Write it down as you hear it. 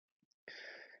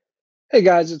Hey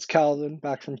guys, it's Calvin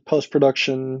back from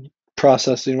post-production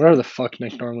processing, whatever the fuck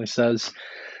Nick normally says.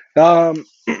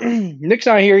 Nick's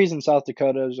not here, he's in South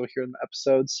Dakota, as you'll hear in the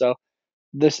episode. So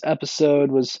this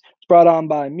episode was brought on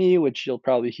by me, which you'll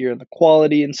probably hear in the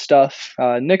quality and stuff.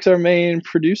 Nick's our main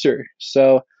producer,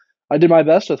 so I did my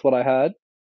best with what I had.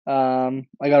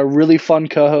 I got a really fun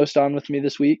co-host on with me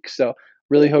this week, so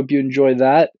really hope you enjoy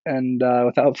that. And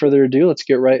without further ado, let's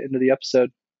get right into the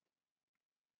episode.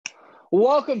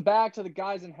 Welcome back to the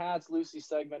Guys in Hats loosely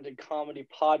segmented comedy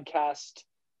podcast.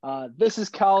 This is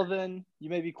Calvin. You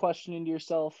may be questioning to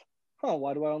yourself,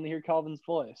 why do I only hear Calvin's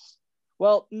voice?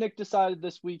 Well, Nick decided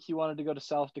this week he wanted to go to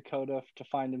South Dakota to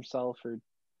find himself or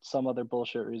some other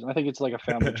bullshit reason. I think it's like a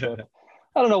family trip.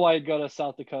 I don't know why he'd go to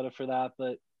South Dakota for that,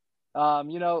 but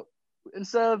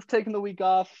instead of taking the week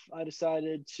off, I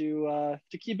decided to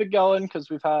keep it going because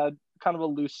we've had kind of a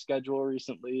loose schedule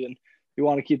recently, and we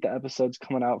want to keep the episodes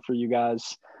coming out for you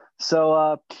guys. So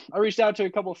I reached out to a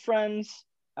couple of friends,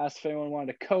 asked if anyone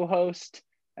wanted to co-host,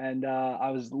 and I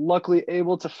was luckily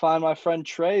able to find my friend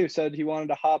Trey, who said he wanted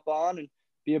to hop on and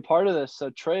be a part of this. So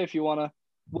Trey, if you want to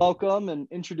welcome and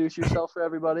introduce yourself for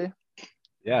everybody.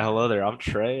 Yeah, hello there. I'm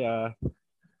Trey.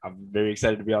 I'm very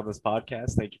excited to be on this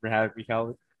podcast. Thank you for having me,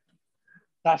 Calvin.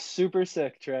 That's super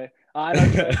sick, Trey. I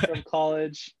know Trey from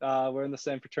college. We're in the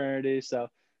same fraternity, so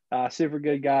super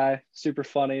good guy, super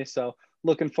funny. So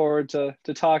looking forward to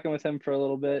talking with him for a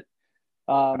little bit.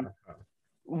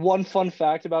 One fun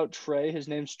fact about Trey, his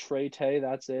name's Trey Te.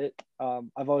 That's it.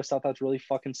 I've always thought that's really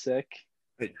fucking sick.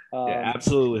 Yeah,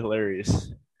 absolutely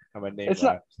hilarious. How my name It's not,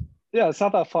 rhymes. yeah, it's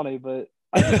not that funny, but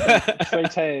I just think Trey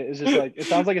Te is just like, it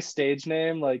sounds like a stage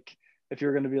name. Like if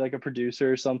you're going to be like a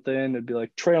producer or something, it'd be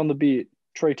like Trey on the beat,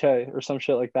 Trey Te or some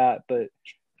shit like that. But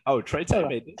Oh, Trey I don't Te know.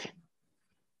 made this.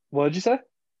 What did you say?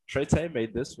 Trey Te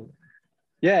made this one.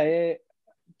 Yeah.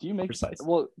 Do you make? Precise.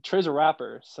 Well, Trey's a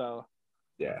rapper, so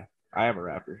Yeah, I am a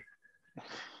rapper.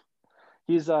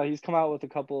 he's come out with a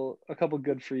couple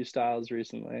good freestyles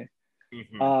recently.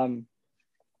 Mm-hmm. Um,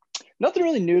 Nothing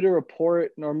really new to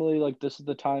report. Normally, like this is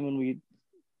the time when we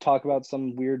talk about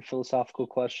some weird philosophical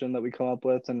question that we come up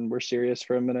with, and we're serious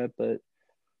for a minute. But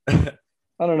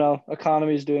I don't know.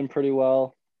 Economy's doing pretty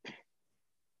well.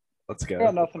 Let's I got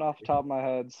go. nothing off the top of my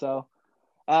head. So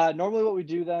normally, what we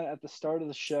do then at the start of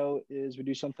the show is we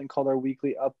do something called our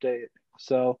weekly update.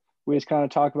 So we just kind of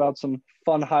talk about some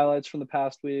fun highlights from the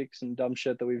past weeks and dumb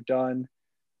shit that we've done.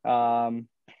 Um,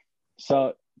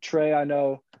 so Trey, I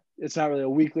know it's not really a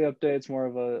weekly update; it's more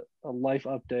of a life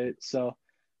update. So,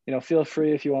 feel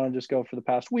free if you want to just go for the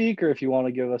past week, or if you want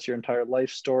to give us your entire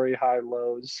life story, high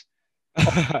lows.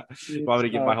 You want me to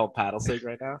give my whole paddle sig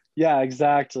right now? Yeah,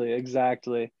 exactly.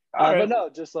 All But right. no,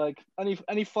 just like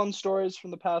any fun stories from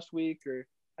the past week or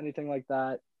anything like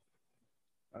that.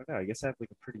 I don't know. I guess I have like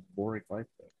a pretty boring life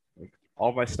though. Like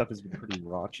all my stuff has been pretty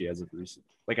raunchy as of recent.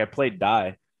 Like I played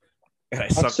Die and I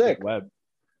That's sucked Nick sick. Webb.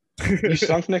 You That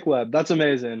sunk Nick Webb. That's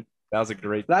amazing. was a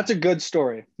great. That's a good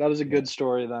story. That is a Yeah. good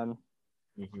story then.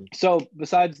 Mm-hmm. So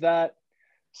besides that,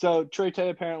 so Trey Te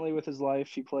apparently with his life,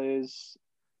 he plays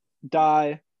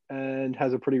Die and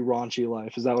has a pretty raunchy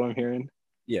life. Is that what I'm hearing?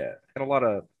 Yeah, and a lot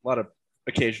of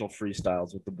occasional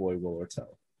freestyles with the boy Will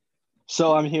Ortell.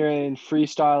 So I'm hearing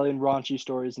freestyling, raunchy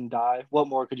stories, and Die. What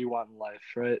more could you want in life,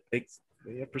 right?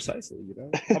 Yeah, precisely.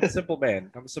 I'm a simple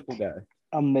man. I'm a simple guy.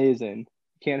 Amazing.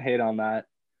 Can't hate on that.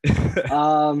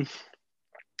 Um,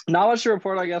 Not much to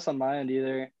report, I guess, on my end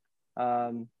either.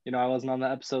 I wasn't on the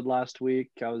episode last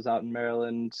week. I was out in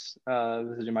Maryland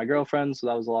visiting my girlfriend, so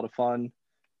that was a lot of fun.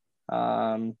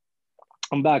 Um,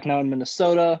 I'm back now in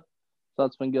Minnesota, so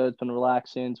that's been good. It's been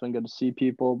relaxing. It's been good to see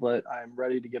people, but I'm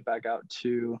ready to get back out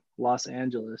to Los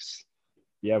Angeles.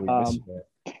 Yeah, we miss you, Um,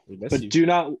 man. We miss but you. do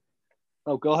not.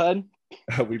 Oh, go ahead.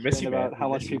 We miss Saying you, man. about We how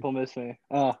much miss you. people miss me.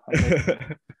 Oh,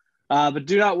 amazing. But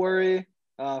do not worry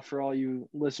for all you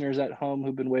listeners at home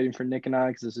who've been waiting for Nick and I,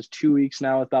 because this is 2 weeks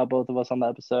now without both of us on the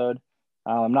episode.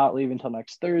 I'm not leaving until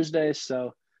next Thursday,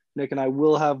 so Nick and I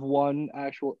will have one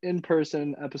actual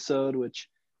in-person episode, which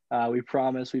we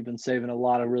promise we've been saving a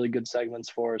lot of really good segments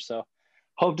for. So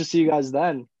hope to see you guys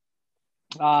then.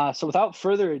 So without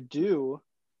further ado,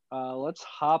 let's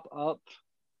hop up.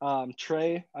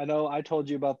 Trey, I know I told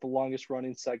you about the longest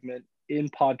running segment in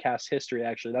podcast history,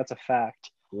 actually. That's a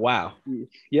fact. Wow.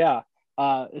 Yeah.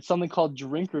 It's something called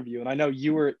Drink Review. And I know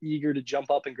you were eager to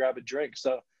jump up and grab a drink.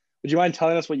 So would you mind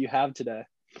telling us what you have today?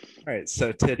 All right.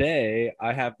 So today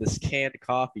I have this canned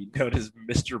coffee known as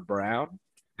Mr. Brown.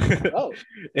 Oh,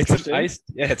 It's an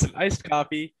interesting. iced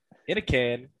coffee in a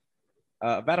can,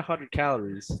 about 100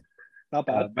 calories. Not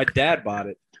bad. My dad bought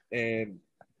it, and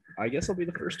I guess I'll be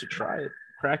the first to try it,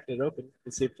 cracking it open,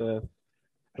 and see if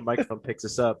The microphone picks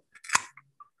us up.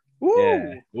 Woo!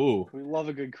 Yeah. Ooh. We love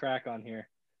a good crack on here.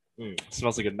 It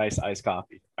smells like a nice iced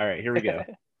coffee. All right, here we go.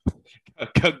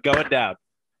 Going down.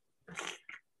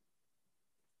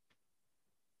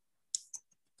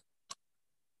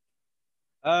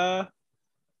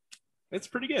 It's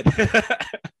pretty good.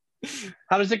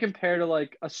 How does it compare to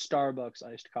like a Starbucks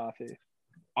iced coffee?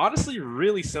 Honestly,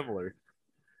 really similar.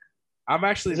 I'm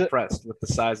actually impressed with the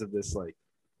size of this, like,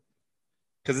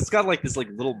 because it's got like this like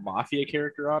little mafia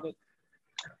character on it.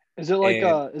 Is it like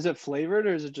is it flavored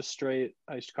or is it just straight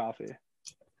iced coffee?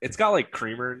 It's got like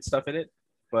creamer and stuff in it,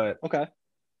 but okay.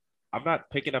 I'm not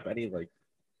picking up any like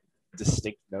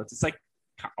distinct notes. It's like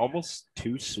almost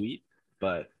too sweet,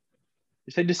 but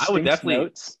you say distinct I would definitely...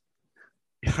 notes.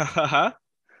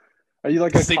 Are you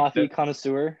like distinct a coffee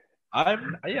connoisseur?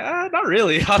 Not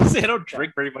really. Honestly, I don't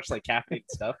drink very much like caffeine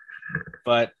stuff,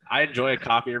 but I enjoy a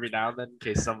coffee every now and then in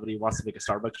case somebody wants to make a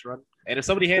Starbucks run. And if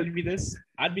somebody handed me this,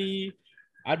 I'd be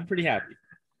pretty happy.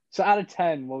 So out of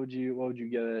 10, what would you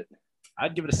give it?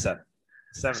 I'd give it a 7.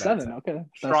 7. Okay,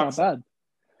 that's not bad.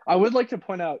 I would like to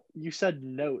point out you said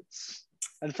notes,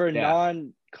 and for a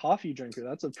non-coffee drinker,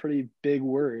 that's a pretty big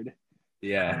word.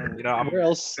 Yeah,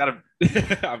 I've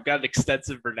got an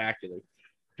extensive vernacular.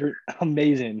 You're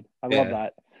amazing. I love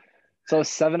that. So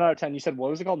 7 out of 10. You said, what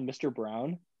was it called? Mr.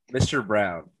 Brown? Mr.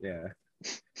 Brown. Yeah.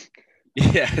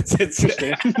 Yeah. It's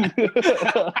interesting.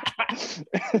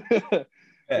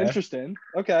 Interesting.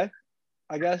 Okay.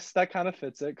 I guess that kind of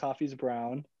fits it. Coffee's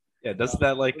brown. Yeah. Doesn't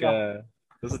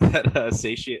that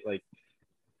satiate, like,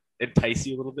 entice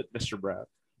you a little bit, Mr. Brown?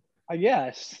 I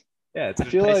guess. Yeah. I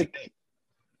feel like,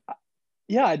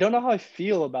 I don't know how I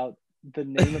feel about the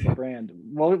name of the brand.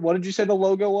 What did you say the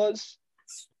logo was?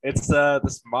 It's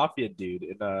this mafia dude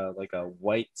in like a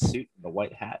white suit and a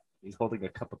white hat. He's holding a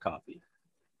cup of coffee.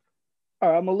 All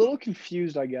right, I'm a little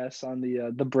confused, I guess, on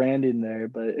the branding there.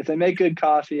 But if they make good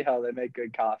coffee, they make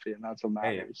good coffee, and that's what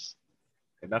matters.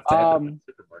 Enough to end up in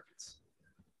supermarkets.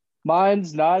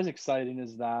 Mine's not as exciting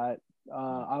as that.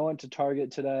 I went to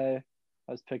Target today.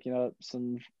 I was picking up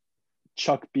some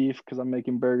chuck beef because I'm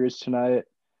making burgers tonight.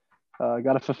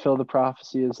 Got to fulfill the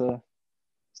prophecy as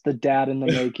it's the dad in the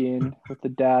making with the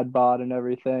dad bod and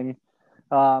everything.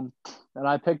 And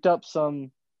I picked up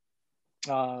some,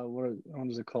 what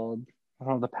is it called? I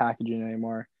don't know the packaging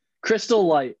anymore. Crystal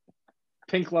Light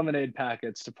pink lemonade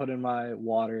packets to put in my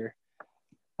water.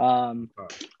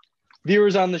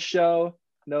 Viewers on the show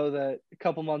know that a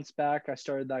couple months back, I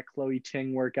started that Chloe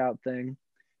Ting workout thing.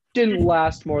 Didn't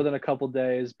last more than a couple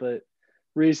days, but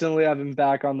recently I've been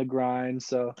back on the grind.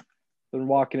 So been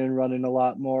walking and running a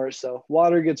lot more. So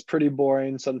water gets pretty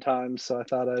boring sometimes. So I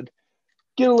thought I'd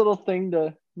get a little thing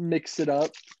to mix it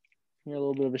up. Here, a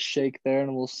little bit of a shake there and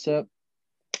a little sip.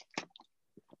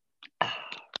 It's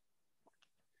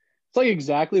like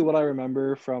exactly what I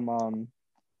remember from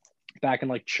back in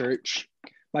like church.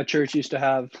 My church used to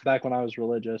have, back when I was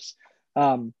religious,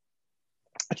 my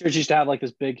church used to have like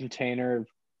this big container of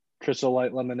Crystal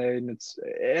Light lemonade, and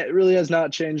it really has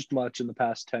not changed much in the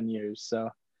past 10 years. So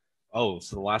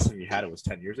the last time you had it was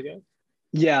 10 years ago?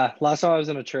 Yeah, last time I was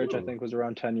in a church, I think, was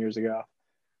around 10 years ago.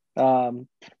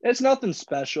 It's nothing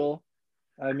special.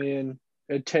 I mean,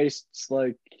 it tastes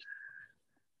like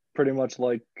pretty much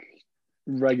like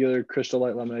regular Crystal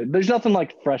Light lemonade. There's nothing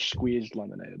like fresh squeezed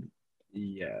lemonade.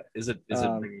 Yeah. Is it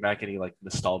bringing back any like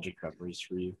nostalgic memories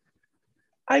for you?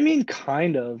 I mean,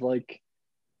 kind of like.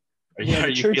 Are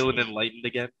you feeling enlightened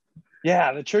again?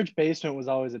 Yeah, the church basement was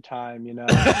always a time, you know.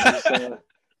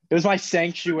 It was my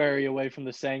sanctuary away from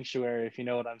the sanctuary, if you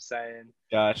know what I'm saying.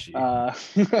 Gotcha.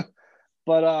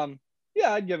 But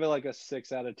yeah, I'd give it like a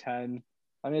 6 out of 10.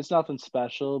 I mean, it's nothing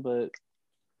special, but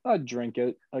I'd drink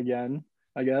it again,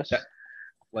 I guess.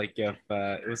 Like if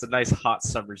it was a nice hot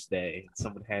summer's day and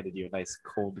someone handed you a nice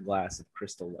cold glass of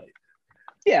Crystal Light.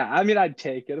 Yeah, I mean, I'd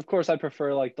take it. Of course, I'd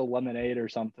prefer like the lemonade or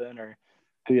something, or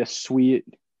maybe a sweet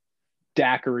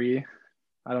daiquiri.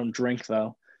 I don't drink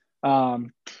though.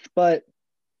 But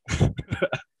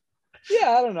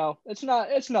yeah, I don't know.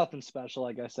 It's nothing special,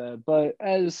 like I said. But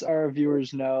as our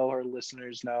viewers know, or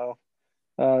listeners know,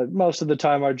 most of the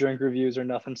time our drink reviews are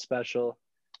nothing special.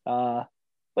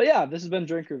 But yeah, this has been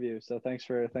Drink Review. So thanks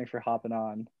for hopping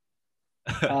on.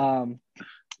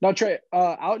 Now Trey,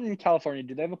 out in California,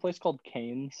 do they have a place called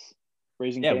Cane's?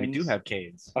 Raising Cane's? Yeah, we do have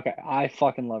Cane's. Okay, I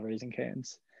fucking love Raising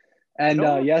Cane's.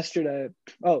 And yesterday,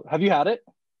 have you had it?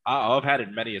 I've had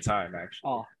it many a time, actually.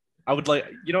 Oh, I would like,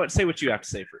 you know what? Say what you have to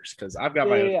say first, because I've got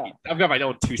my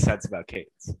own 2 cents about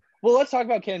Cane's. Well, let's talk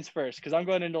about Cane's first, because I'm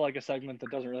going into like a segment that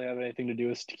doesn't really have anything to do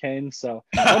with Cane's. So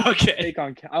okay,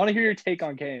 I want to hear your take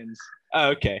on Cane's.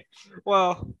 Okay,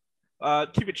 well,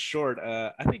 keep it short.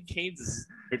 I think Cane's is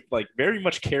like very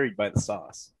much carried by the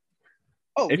sauce.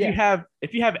 Oh, If yeah.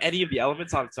 you have any of the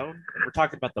elements on its own, and we're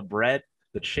talking about the bread,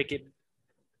 the chicken,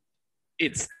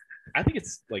 I think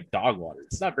it's like dog water.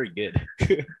 It's not very good.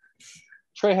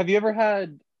 Trey, have you ever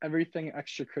had everything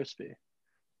extra crispy?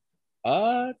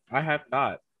 I have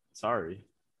not. Sorry.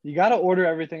 You got to order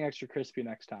everything extra crispy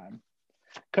next time.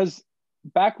 Because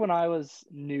back when I was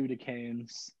new to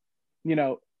Cane's,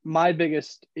 my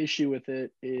biggest issue with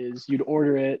it is you'd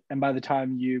order it, and by the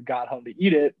time you got home to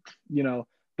eat it, the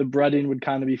breading would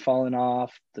kind of be falling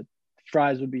off, the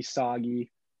fries would be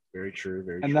soggy. Very true.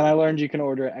 Very and true. then I learned you can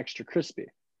order it extra crispy.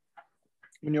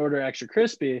 When you order extra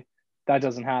crispy, that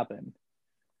doesn't happen.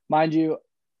 Mind you,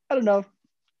 I don't know.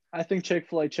 I think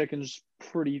Chick-fil-A chicken's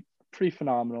pretty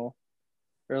phenomenal.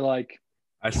 Or like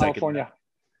California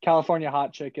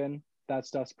hot chicken. That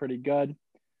stuff's pretty good.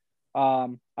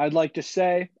 I'd like to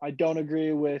say I don't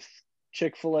agree with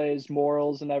Chick-fil-A's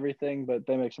morals and everything, but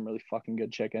they make some really fucking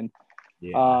good chicken.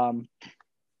 Yeah.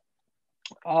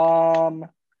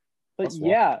 But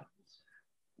yeah.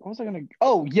 What was I gonna?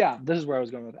 Oh yeah, this is where I was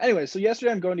going with. Anyway, so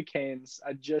yesterday I'm going to Cane's.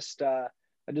 I just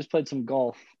played some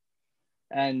golf,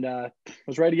 and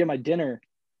was ready to get my dinner.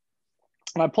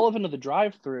 And I pull up into the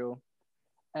drive-through,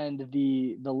 and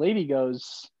the lady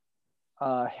goes,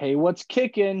 "Hey, what's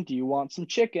kicking? Do you want some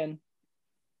chicken?"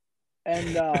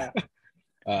 And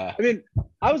I mean,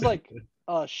 I was like,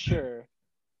 sure.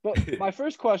 But my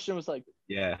first question was like,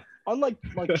 yeah. Unlike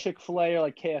like Chick-fil-A or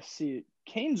like KFC,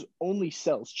 Cane's only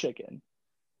sells chicken.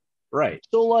 Right.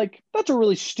 So like that's a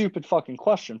really stupid fucking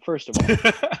question, first of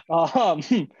all.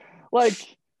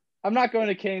 Like I'm not going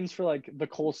to Cane's for like the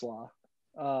coleslaw.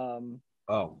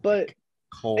 But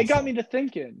it got me to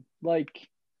thinking, like,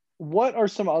 what are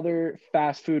some other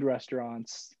fast food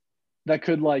restaurants that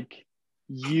could like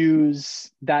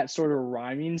use that sort of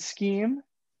rhyming scheme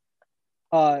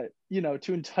to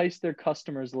entice their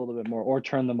customers a little bit more or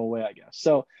turn them away, I guess.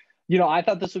 So, I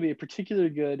thought this would be a particularly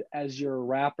good as you're a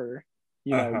rapper.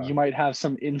 You might have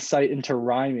some insight into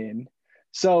rhyming.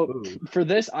 So for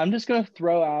this, I'm just going to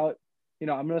throw out,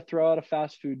 a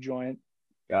fast food joint.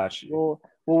 Got you.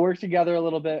 We'll work together a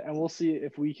little bit and we'll see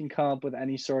if we can come up with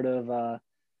any sort of,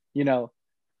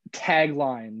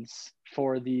 taglines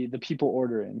for the people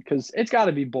ordering. Because it's got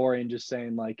to be boring just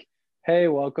saying like, hey,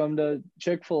 welcome to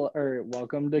Chick-fil-A or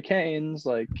welcome to Cane's.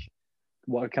 Like,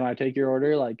 what can I take your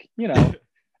order? Like,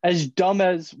 as dumb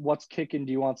as what's kicking,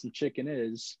 do you want some chicken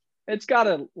is, it's got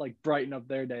to like brighten up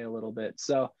their day a little bit.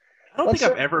 So I don't think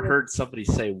I've ever heard somebody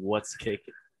say what's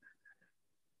kicking.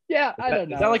 Yeah, I don't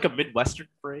know. Is that like a Midwestern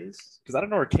phrase? Because I don't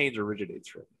know where Cane's originates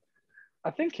from.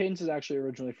 I think Cane's is actually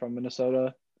originally from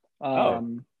Minnesota. I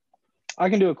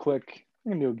can do a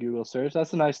Google search.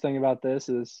 That's the nice thing about this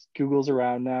is Google's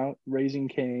around now. Raising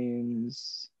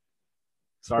Cane's.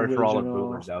 Sorry for all the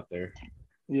boomers out there.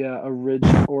 Yeah,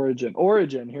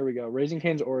 origin. Here we go. Raising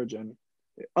Cane's origin.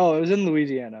 Oh, it was in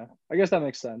Louisiana. I guess that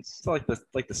makes sense. It's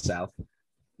like the South.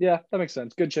 Yeah, that makes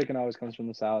sense. Good chicken always comes from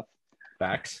the South.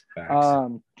 Facts.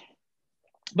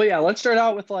 But yeah, let's start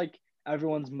out with like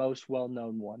everyone's most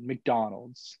well-known one,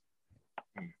 McDonald's.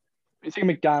 When you think of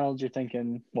McDonald's, you're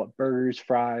thinking what? Burgers,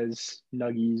 fries,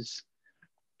 nuggies.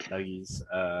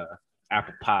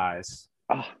 Apple pies.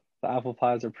 Oh, the apple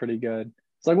pies are pretty good.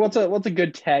 It's like what's a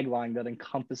good tagline that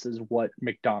encompasses what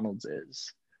McDonald's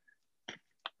is?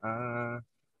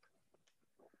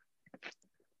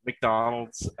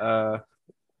 McDonald's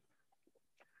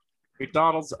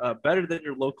better than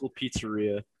your local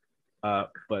pizzeria,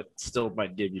 but still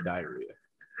might give you diarrhea.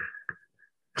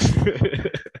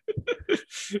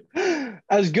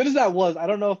 As good as that was, I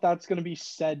don't know if that's going to be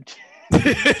said.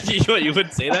 You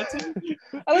wouldn't say that to me?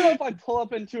 I don't know if I pull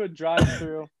up into a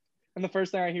drive-thru and the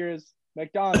first thing I hear is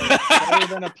McDonald's better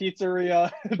than a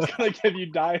pizzeria. It's going to give you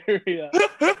diarrhea.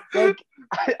 Like,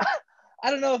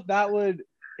 I don't know if that would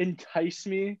entice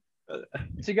me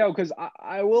to go, because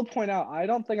I will point out I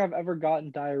don't think I've ever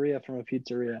gotten diarrhea from a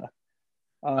pizzeria.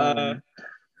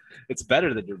 It's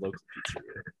better than your local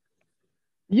pizzeria.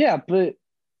 Yeah, but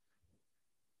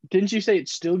didn't you say it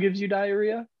still gives you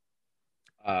diarrhea?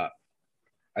 I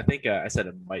think I said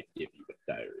it might give you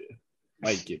diarrhea.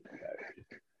 Might give you diarrhea.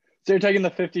 So you're taking the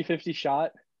 50-50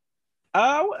 shot?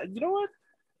 You know what?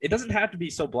 It doesn't have to be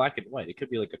so black and white. It could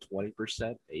be like a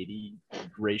 20%, 80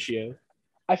 ratio.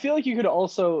 I feel like you could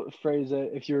also phrase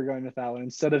it, if you were going with that one,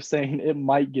 instead of saying it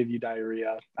might give you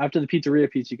diarrhea. After the pizzeria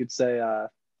piece, you could say,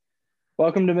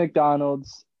 welcome to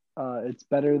McDonald's. It's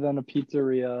better than a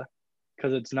pizzeria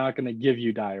because it's not going to give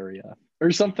you diarrhea. Or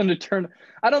something to turn.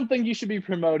 I don't think you should be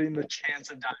promoting the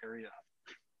chance of diarrhea.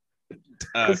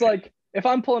 Because, like, if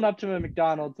I'm pulling up to a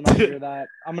McDonald's and I hear that,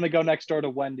 I'm gonna go next door to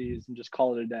Wendy's and just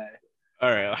call it a day. All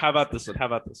right. How about this one?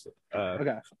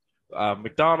 Okay.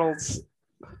 McDonald's.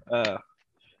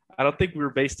 I don't think we were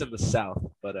based in the South,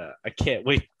 but I can't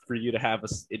wait for you to have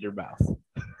us in your mouth.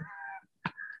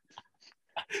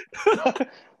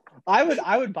 I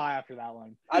would buy after that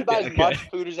one. I'd buy as much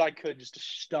food as I could just to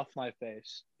stuff my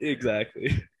face.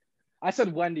 Exactly. I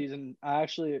said Wendy's, and I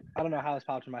don't know how this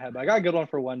popped in my head, but I got a good one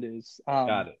for Wendy's.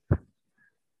 Got it.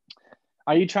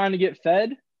 Are you trying to get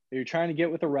fed, or are you trying to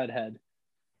get with a redhead?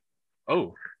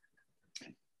 Oh.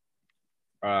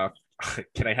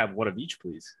 Can I have one of each,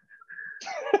 please?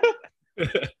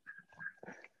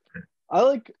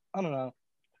 I don't know.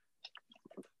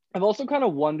 I've also kind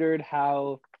of wondered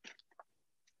how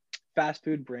fast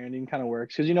food branding kind of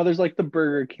works, because there's like the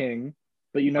Burger King,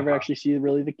 but you never actually see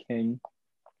really the king.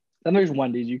 Then there's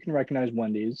Wendy's. You can recognize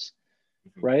Wendy's,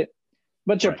 right?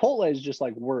 But Chipotle is just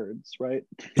like words, right?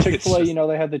 Chick-fil-A,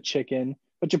 they have the chicken,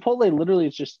 but Chipotle literally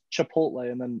is just Chipotle,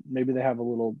 and then maybe they have a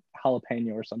little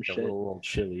jalapeno or some shit. A little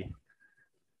chili.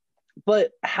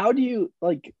 But how do you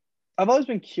I've always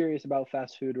been curious about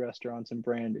fast food restaurants and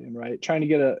branding, right? Trying to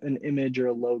get an image or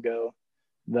a logo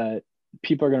that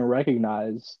people are going to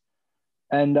recognize.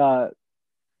 And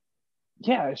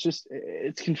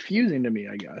it's confusing to me,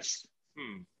 I guess.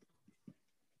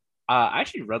 I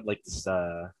actually read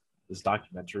this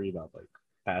documentary about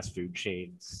fast food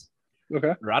chains.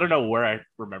 Okay. I don't know where I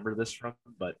remember this from,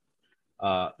 but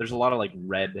there's a lot of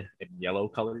red and yellow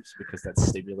colors because that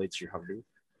stimulates your hunger.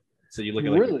 So you look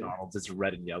at McDonald's, it's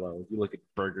red and yellow. You look at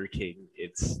Burger King,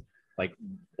 it's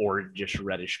orangish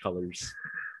reddish colors.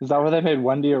 Is that where they made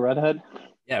Wendy a redhead?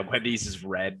 Yeah, Wendy's is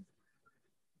red.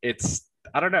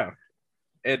 I don't know.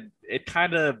 It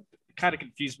kind of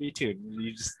confused me too.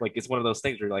 You just it's one of those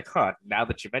things where you're like, huh, now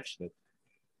that you mention it,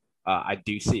 I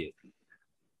do see it.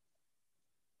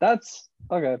 That's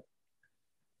okay.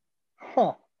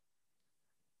 Huh.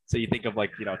 So you think of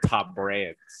top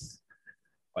brands.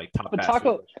 Top but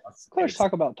Taco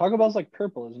Bell's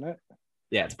purple, isn't it?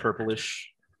 Yeah, it's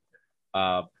purplish.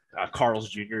 Carl's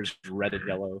Jr. is red and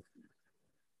yellow.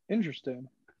 Interesting.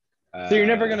 So you're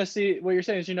never gonna see, what you're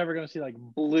saying is you're never gonna see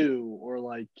blue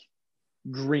or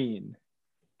green.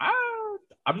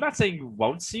 I'm not saying you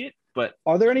won't see it, but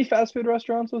are there any fast food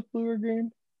restaurants with blue or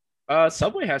green?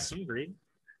 Subway has some green.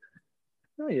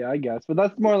 Oh yeah, I guess, but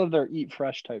that's more of their eat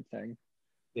fresh type thing.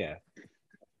 Yeah,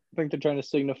 I think they're trying to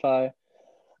signify.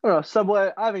 I don't know,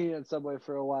 Subway. I haven't eaten at Subway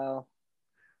for a while,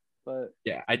 but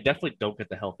yeah, I definitely don't get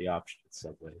the healthy option at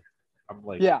Subway. I'm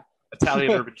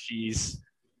Italian urban cheese,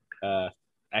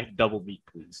 add double meat,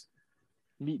 please.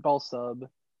 Meatball sub.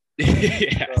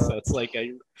 Yeah, so it's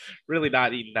I'm really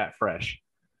not eating that fresh.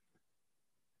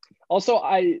 Also,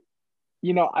 I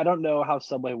don't know how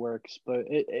Subway works, but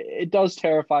it does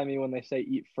terrify me when they say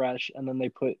eat fresh and then they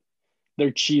put their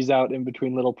cheese out in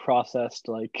between little processed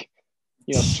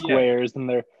squares, and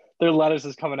their lettuce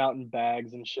is coming out in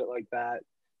bags and shit like that.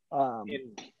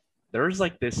 There's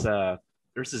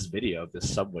this video of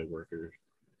this Subway worker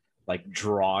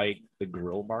drawing the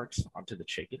grill marks onto the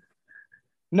chicken.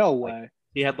 No way.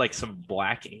 He had some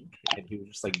black ink and he was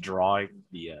just drawing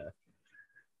the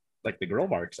the grill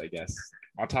marks, I guess,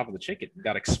 on top of the chicken. It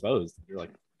got exposed. You're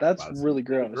like, that's wow, really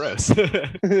gross.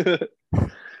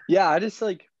 Yeah, I just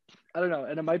I don't know,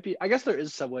 and it might be. I guess there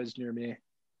is Subways near me.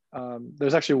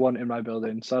 There's actually one in my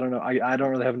building, so I don't know. I don't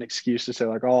really have an excuse to say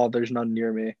there's none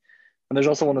near me. And there's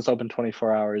also one that's open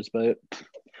 24 hours. But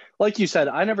like you said,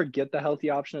 I never get the healthy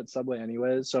option at Subway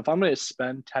anyways. So if I'm going to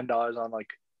spend $10 on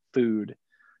food,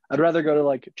 I'd rather go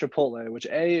to Chipotle, which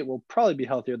A, will probably be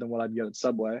healthier than what I'd get at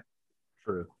Subway.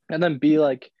 True. And then B,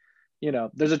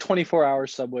 there's a 24-hour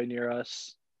Subway near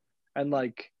us. And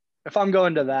if I'm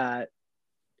going to that,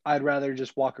 I'd rather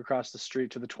just walk across the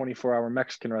street to the 24-hour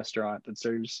Mexican restaurant that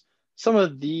serves some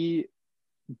of the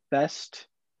best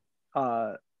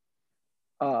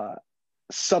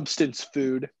substance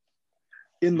food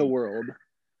in the world.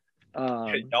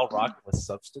 Y'all rocking with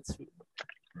substance food?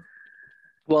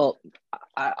 Well,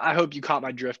 I hope you caught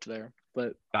my drift there,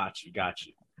 but got you.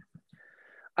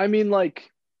 I mean, I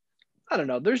don't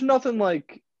know. There's nothing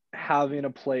like having a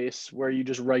place where you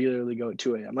just regularly go at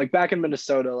 2 a.m. Back in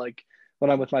Minnesota,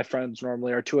 when I'm with my friends,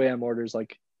 normally our 2 a.m. orders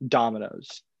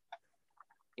Domino's.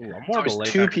 Ooh, I'm more of a late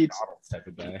two night pizza McDonald's type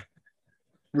of guy.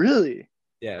 Really?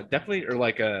 Yeah, definitely. Or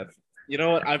you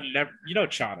know what? I've never.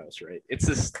 Chanos, right? It's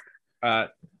this.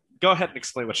 Go ahead and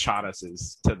explain what Chanos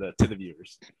is to the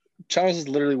viewers. Chanos is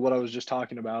literally what I was just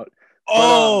talking about.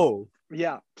 Oh. But,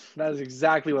 yeah, that is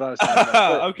exactly what I was talking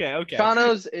about. Okay.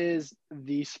 Chanos is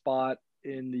the spot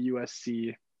in the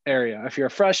USC area. If you're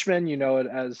a freshman, you know it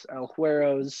as El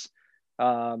Jueros,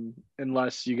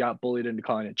 unless you got bullied into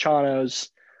calling it Chanos.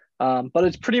 But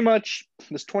it's pretty much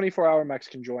this 24-hour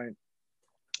Mexican joint.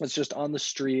 It's just on the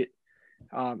street.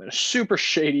 It's super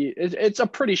shady. It's a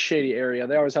pretty shady area.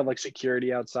 They always have like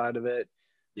security outside of it.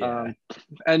 Yeah.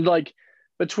 And like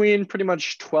between pretty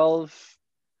much 12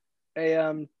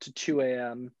 a.m. to 2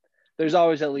 a.m., there's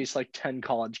always at least like 10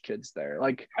 college kids there.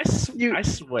 Like I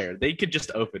swear they should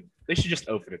just open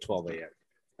at 12 a.m.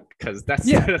 because that's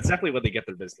definitely when they get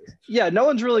their business. Yeah, no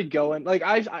one's really going. Like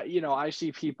I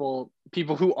see people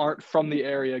who aren't from the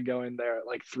area going there at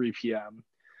like 3 p.m.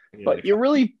 But you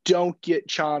really don't get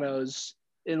Chanos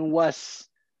unless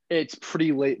it's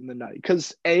pretty late in the night.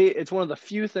 Because it's one of the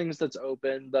few things that's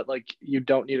open that like you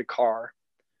don't need a car,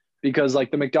 because like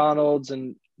the McDonald's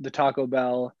and the Taco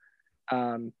Bell,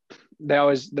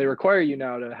 they require you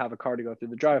now to have a car to go through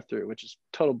the drive-through, which is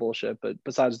total bullshit. But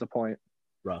besides the point.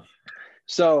 Rough.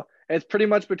 So it's pretty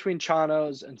much between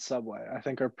Chanos and Subway, I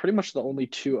think, are pretty much the only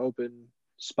two open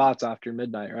spots after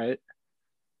midnight, right?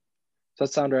 Does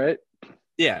that sound right?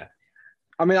 Yeah.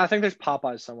 I mean, I think there's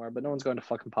Popeyes somewhere, but no one's going to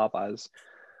fucking Popeyes.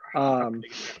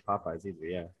 Popeyes either,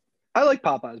 yeah. I like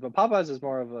Popeyes, but Popeyes is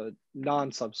more of a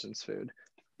non-substance food.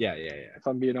 Yeah. If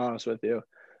I'm being honest with you.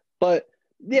 But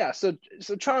yeah, so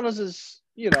Chanos is,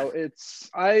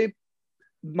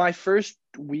 my first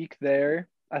week there,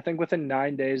 I think within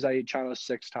 9 days I ate Chanos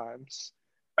 6 times.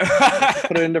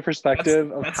 Put it into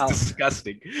perspective that's how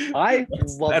disgusting. I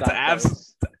love that's that. Absolute.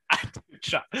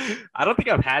 I don't think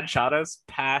I've had Chanos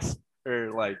past,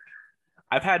 or like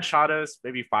I've had Chanos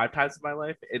maybe 5 times in my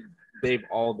life, and they've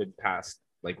all been past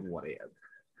like 1 a.m.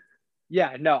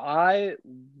 Yeah, no, I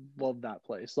love that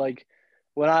place. Like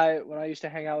when I used to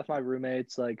hang out with my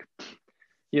roommates, like,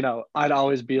 I'd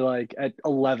always be like at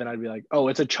 11, I'd be like, oh,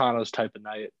 it's a Chanos type of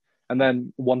night. And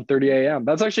then 1:30 a.m.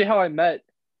 That's actually how I met,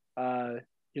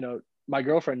 my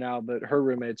girlfriend now, but her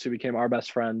roommates who became our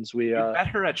best friends. We met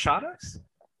her at Chanos?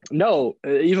 No,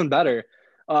 even better.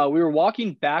 We were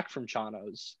walking back from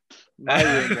Chanos. My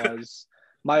room was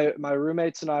my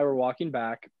roommates and I were walking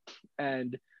back,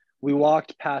 and we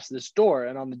walked past this door,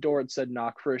 and on the door it said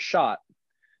 "knock for a shot."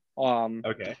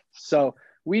 Okay. So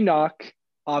we knock,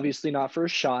 obviously not for a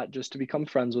shot, just to become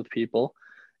friends with people.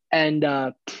 And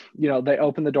they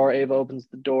open the door. Ava opens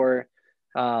the door.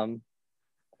 And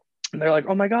they're like,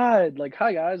 "Oh my God, like,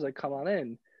 hi guys, like, come on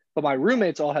in." But my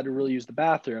roommates all had to really use the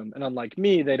bathroom. And unlike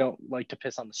me, they don't like to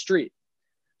piss on the street.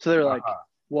 So they're like,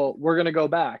 well, we're going to go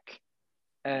back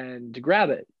and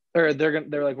grab it. Or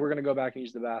they're like, we're going to go back and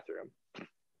use the bathroom.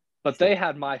 But they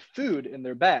had my food in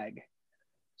their bag.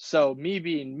 So me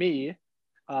being me,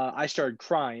 I started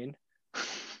crying.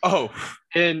 Oh.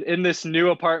 In this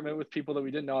new apartment with people that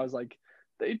we didn't know, I was like,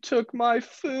 they took my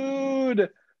food.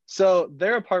 So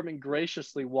their apartment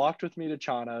graciously walked with me to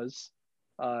Chanos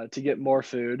to get more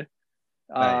food.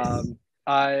 Nice.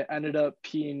 I ended up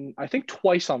peeing, I think,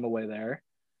 twice on the way there.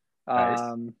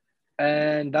 Nice.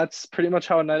 And that's pretty much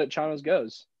how a night at Chanos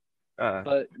goes.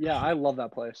 But yeah, I love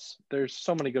that place. There's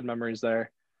so many good memories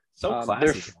there. So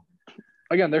classy.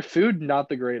 Their food, not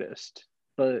the greatest,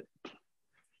 but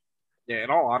yeah,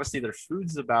 in all honesty, their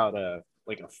food's about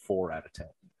like a 4 out of 10.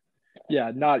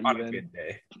 Yeah, not on even. A good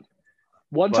day.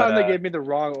 One time they gave me the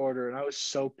wrong order, and I was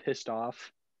so pissed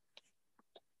off.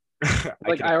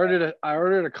 Like I ordered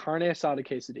a carne asada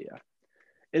quesadilla.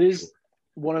 It is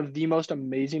one of the most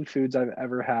amazing foods I've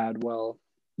ever had. Well,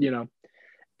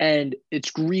 and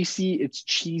it's greasy, it's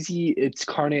cheesy, it's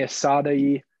carne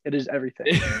asada-y. It is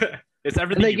everything. It's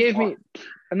everything.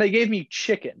 And they gave me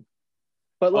chicken,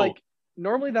 but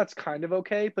normally that's kind of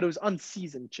okay, but it was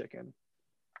unseasoned chicken,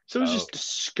 so it was just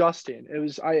disgusting. It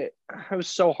was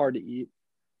so hard to eat.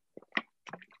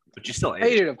 But you still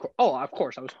ate it, of course. Oh, of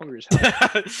course, I was hungry as hell.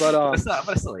 But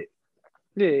I still ate.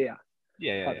 Yeah,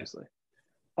 obviously.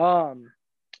 Yeah.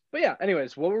 But yeah.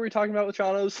 Anyways, what were we talking about with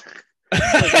Chanos?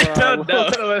 I don't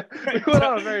know. We went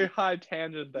on a very high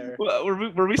tangent there. Well,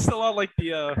 were we still on like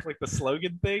the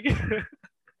slogan thing?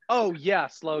 Oh yeah,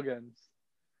 slogans.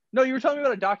 No, you were telling me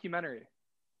about a documentary.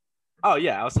 Oh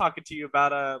yeah, I was talking to you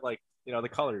about the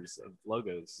colors of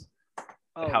logos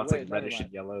and how it's like reddish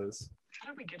and yellows. How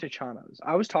did we get to Chanos?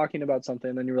 I was talking about something,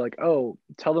 and then you were like, "Oh,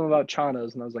 tell them about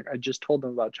Chanos," and I was like, "I just told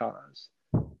them about Chanos."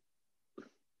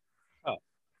 Oh,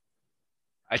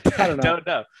 I don't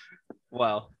know.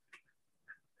 Well,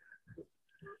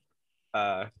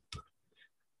 hold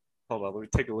on. Let me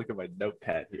take a look at my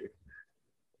notepad here.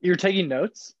 You're taking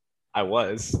notes? I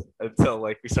was until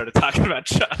we started talking about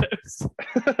Chanos.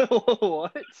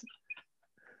 What?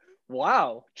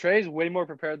 Wow, Trey's way more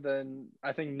prepared than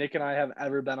I think Nick and I have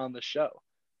ever been on the show.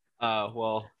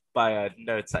 Well, by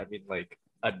notes, I mean like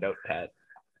a notepad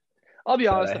I'll be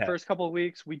that honest, I the had. first couple of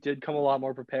weeks we did come a lot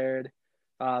more prepared.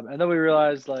 And then we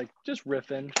realized like just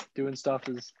riffing, doing stuff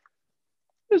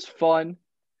is fun.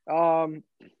 I'm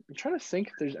trying to think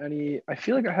if there's any. I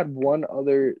feel like I had one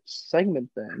other segment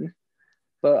thing,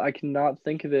 but I cannot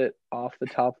think of it off the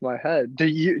top of my head. Do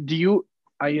you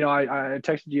I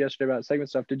texted you yesterday about segment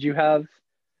stuff. Did you have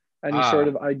any sort Ah,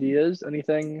 of ideas,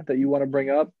 anything that you want to bring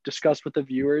up, discuss with the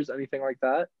viewers, anything like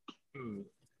that? hmm.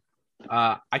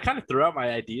 I kind of threw out my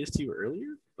ideas to you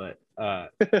earlier, but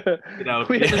you know,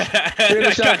 we had to we had to I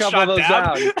shut a got couple of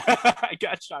shot those down. down. I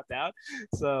got shot down.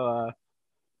 So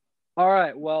All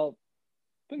right, well,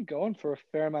 been going for a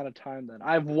fair amount of time then.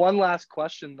 I have one last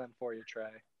question then for you, Trey.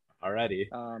 already,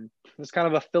 It's kind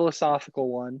of a philosophical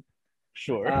one.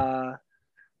 sure. Uh,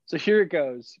 so here it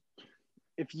goes.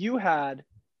 If you had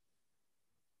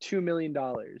 $2 million,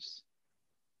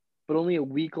 but only a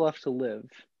week left to live,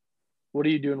 what are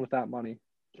you doing with that money?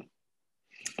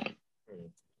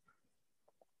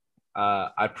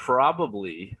 I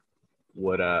probably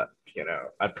would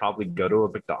I'd probably go to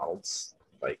a McDonald's,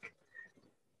 like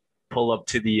pull up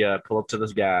to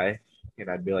this guy, and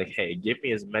I'd be like, "Hey, give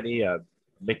me as many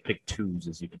McPick twos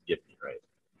as you can give me, right?"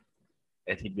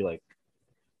 And he'd be like,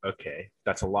 "Okay,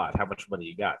 that's a lot. How much money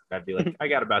you got?" And I'd be like, "I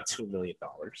got about $2 million,"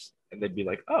 and they'd be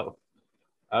like, "Oh,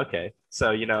 okay."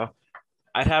 So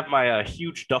I'd have my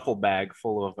huge duffel bag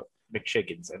full of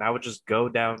McChickens, and I would just go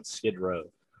down Skid Row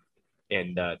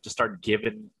and just start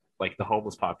giving like the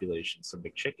homeless population some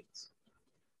McChickens.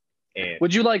 And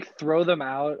Would you like throw them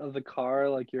out of the car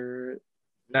like you're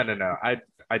no.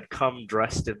 I'd come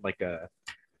dressed in like a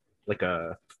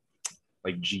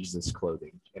like Jesus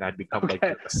clothing, and okay?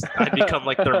 I'd become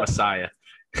like their Messiah.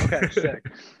 Okay, sick.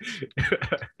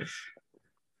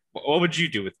 What would you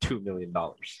do with $2 million?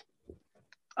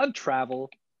 I'd travel.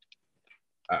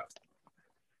 Oh.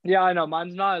 Yeah, I know.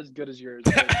 Mine's not as good as yours.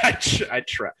 But I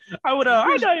try. I would.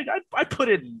 I put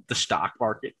in the stock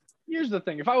market. here's the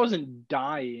thing: if I wasn't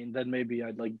dying, then maybe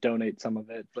I'd like donate some of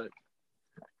it. But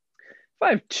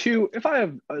if I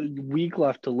have a week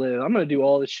left to live, I'm gonna do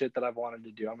all the shit that I've wanted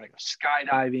to do. I'm gonna go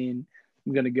skydiving.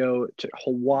 I'm gonna go to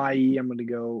Hawaii. I'm gonna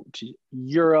go to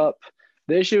Europe.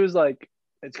 The issue is like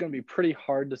it's gonna be pretty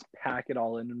hard to pack it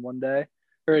all in one day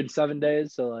or in 7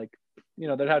 days. So like,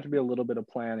 there'd have to be a little bit of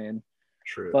planning.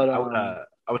 True. But I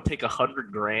would take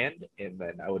 100 grand, and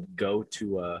then I would go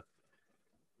to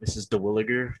Mrs.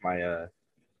 DeWilliger,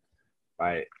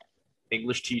 my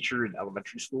English teacher in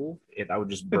elementary school, and I would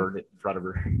just burn it in front of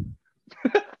her.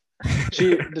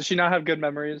 does she not have good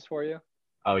memories for you?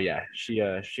 Oh yeah, she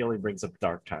only brings up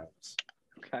dark times.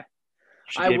 Okay.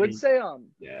 She I gave would me say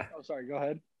yeah oh sorry, go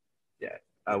ahead. yeah.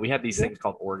 We had these things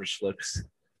called orange slips,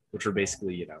 which were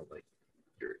basically like,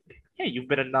 hey, you've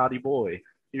been a naughty boy.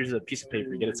 Here's a piece of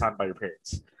paper. You get it signed by your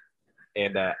parents.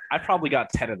 And I probably got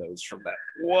 10 of those from that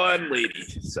one lady.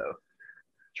 So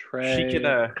Trey.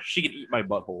 she can eat my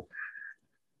butthole.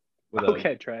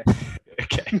 Okay, Trey.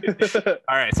 Okay.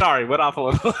 All right. Sorry, went off a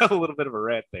little bit of a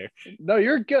rant there. No,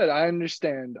 you're good. I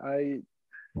understand. I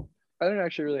didn't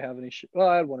actually really have any. Well,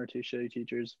 I had one or two shitty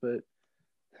teachers, but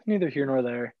neither here nor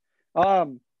there.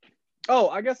 Oh,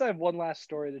 I guess I have one last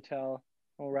story to tell.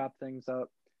 We'll wrap things up.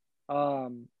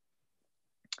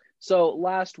 So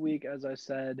last week, as I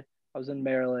said, I was in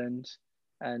Maryland,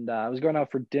 and I was going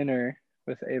out for dinner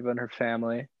with Ava and her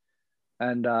family,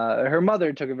 and her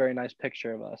mother took a very nice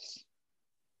picture of us.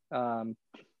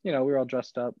 We were all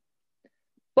dressed up,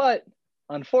 but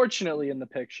unfortunately, in the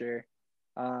picture,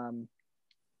 I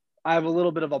have a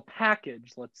little bit of a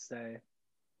package, let's say,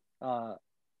 on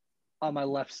my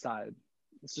left side.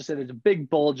 Let's just say there's a big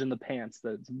bulge in the pants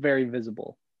that's very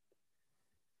visible.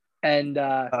 And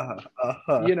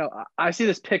I see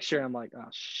this picture and I'm like, oh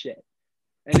shit.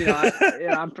 And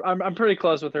I'm pretty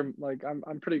close with her. Like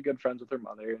I'm pretty good friends with her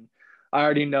mother, and I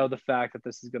already know the fact that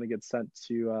this is going to get sent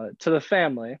to the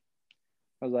family.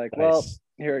 I was like, well, Nice.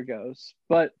 here it goes.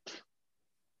 But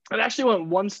it actually went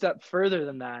one step further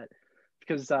than that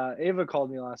because Ava called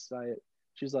me last night.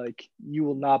 She's like, you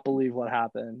will not believe what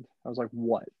happened. I was like,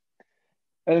 what?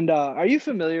 And are you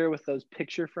familiar with those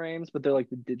picture frames, but they're like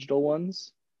the digital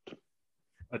ones?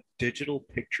 A digital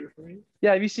picture frame?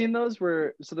 Yeah, have you seen those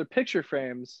so they're picture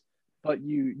frames, but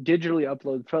you digitally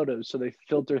upload photos, so they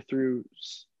filter through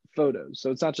photos.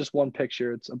 So it's not just one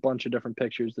picture, it's a bunch of different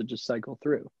pictures that just cycle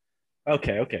through.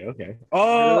 Okay.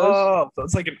 Oh, so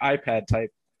it's like an iPad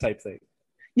type thing.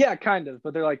 yeah, kind of,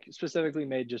 but they're like specifically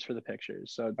made just for the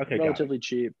pictures. So Okay, relatively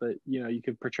cheap, but you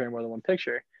could portray more than one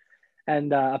picture.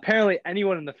 And apparently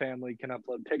anyone in the family can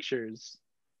upload pictures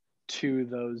to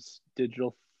those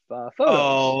digital photos.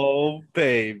 Oh,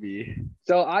 baby.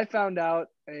 So I found out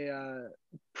a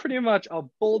pretty much a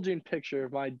bulging picture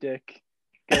of my dick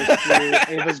goes through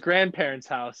Ava's grandparents'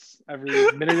 house every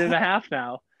minute and a half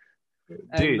now.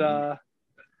 Dude. And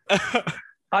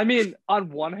I mean, on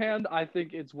one hand, I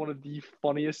think it's one of the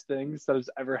funniest things that has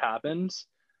ever happened.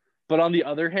 But on the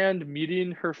other hand,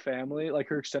 meeting her family, like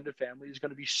her extended family, is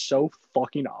going to be so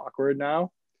fucking awkward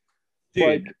now. Dude,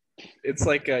 Like, it's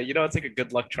like it's like a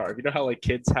good luck charm. You know how like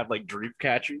kids have like dream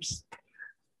catchers?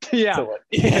 yeah, So like,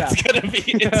 it's gonna be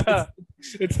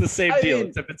it's the same deal, mean,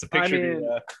 except it's a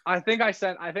picture. I think I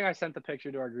sent the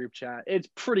picture to our group chat. It's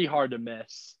pretty hard to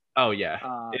miss. Oh yeah,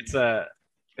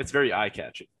 it's very eye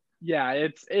catching. Yeah,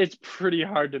 it's pretty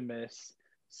hard to miss.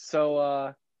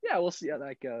 So yeah, we'll see how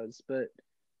that goes. But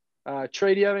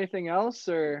Trey, do you have anything else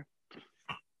or?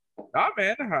 Nah,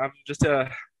 man, I'm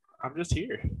just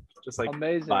here, just like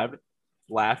amazing, vibing,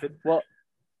 laughing. Well,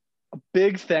 a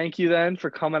big thank you then for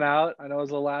coming out. I know it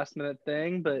was a last minute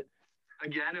thing, but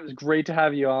again, it was great to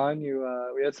have you on.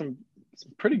 We had some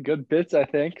pretty good bits, I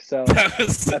think. So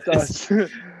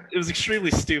it was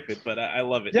extremely stupid, but I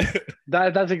love it. Yeah,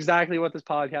 that's exactly what this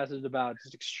podcast is about.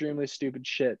 Just extremely stupid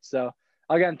shit. So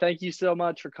again, thank you so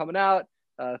much for coming out.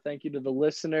 Thank you to the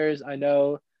listeners. I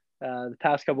know the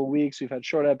past couple of weeks we've had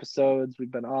short episodes.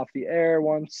 We've been off the air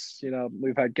once.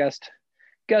 We've had guest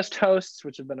hosts,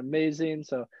 which have been amazing.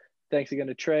 So thanks again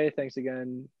to Trey. Thanks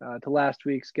again to last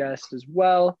week's guest as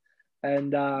well.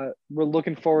 And we're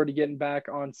looking forward to getting back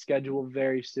on schedule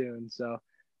very soon. So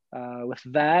with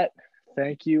that,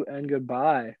 thank you and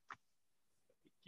goodbye.